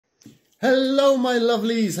Hello, my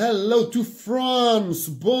lovelies. Hello to France.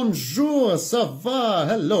 Bonjour. Ça va?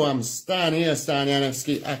 Hello, I'm Stan here, Stanislav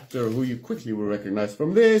Ianevski, actor who you quickly will recognize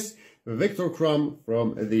from this. Viktor Krum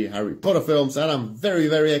from the Harry Potter films. And I'm very,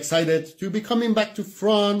 very excited to be coming back to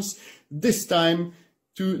France, this time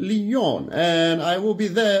to Lyon. And I will be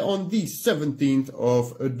there on the 17th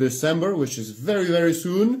of December, which is very, very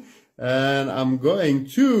soon. And I'm going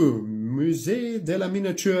to Musée de la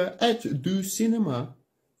Miniature et du Cinéma.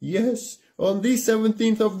 Yes, on the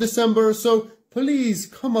 17th of December, so please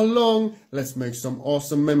come along. Let's make some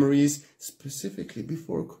awesome memories, specifically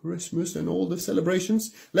before Christmas and all the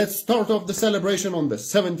celebrations. Let's start off the celebration on the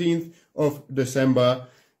 17th of December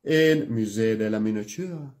in Musée de la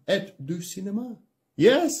Miniature et du Cinéma.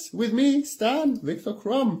 Yes, with me, Stan, Viktor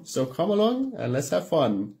Krum. So come along and let's have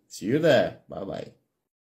fun. See you there. Bye-bye.